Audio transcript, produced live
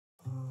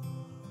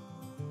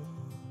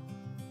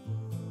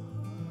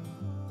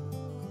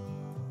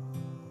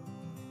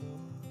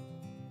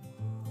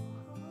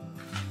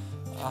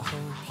I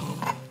hope you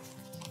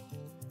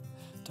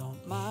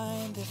don't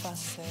mind if I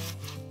say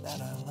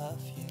that I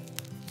love you,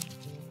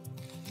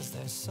 'cause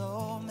there's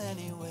so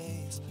many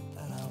ways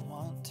that I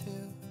want to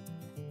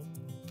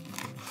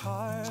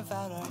carve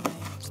out our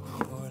names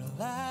for a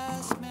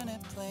last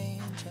minute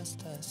plane,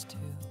 just us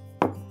two.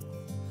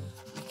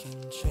 We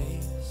can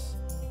chase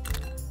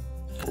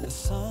the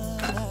sun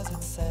as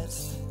it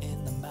sets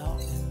in the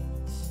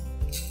mountains,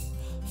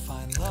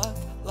 find luck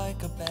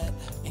like a bet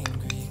in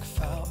Greek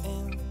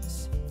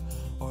fountains,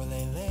 or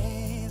lay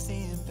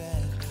lazy in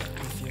bed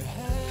with your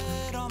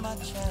head on my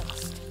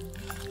chest.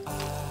 I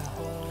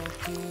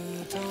hope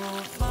you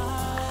don't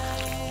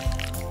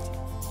mind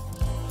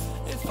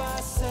if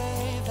I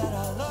say that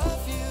I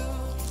love you.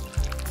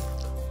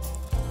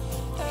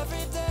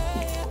 Every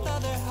day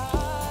another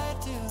high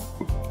do,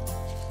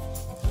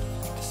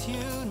 'cause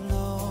you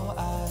know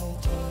I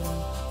do,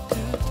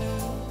 I do,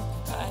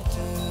 I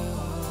do.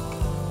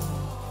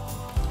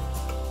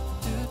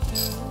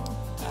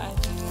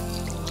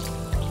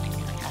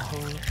 I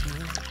hope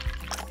you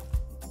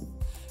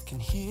can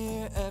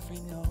hear every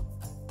note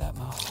that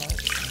my heart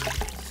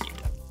sings,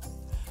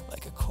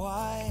 like a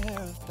choir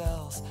of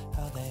bells,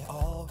 how they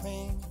all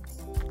ring.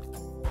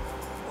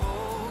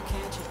 Oh,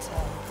 can't you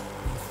tell,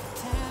 if the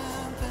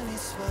timpani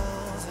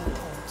swells and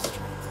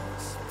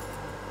heartstrings,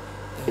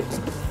 there's a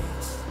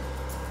place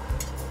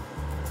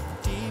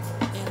deep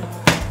in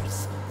our hearts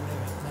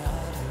where it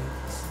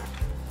matters.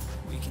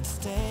 We can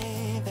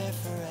stay there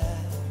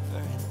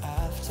forever and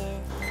after,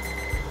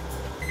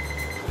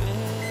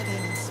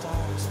 written in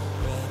stars,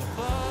 right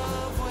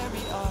above where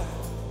we are.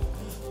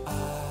 I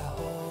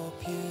hope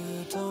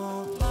you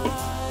don't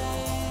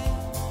mind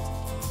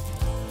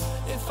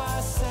if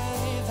I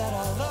say that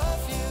I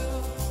love you.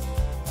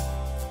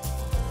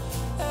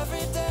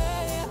 Every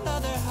day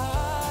another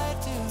high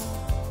do,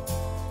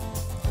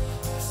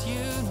 'cause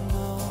you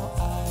know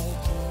I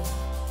do,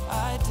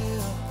 I do,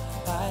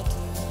 I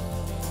do.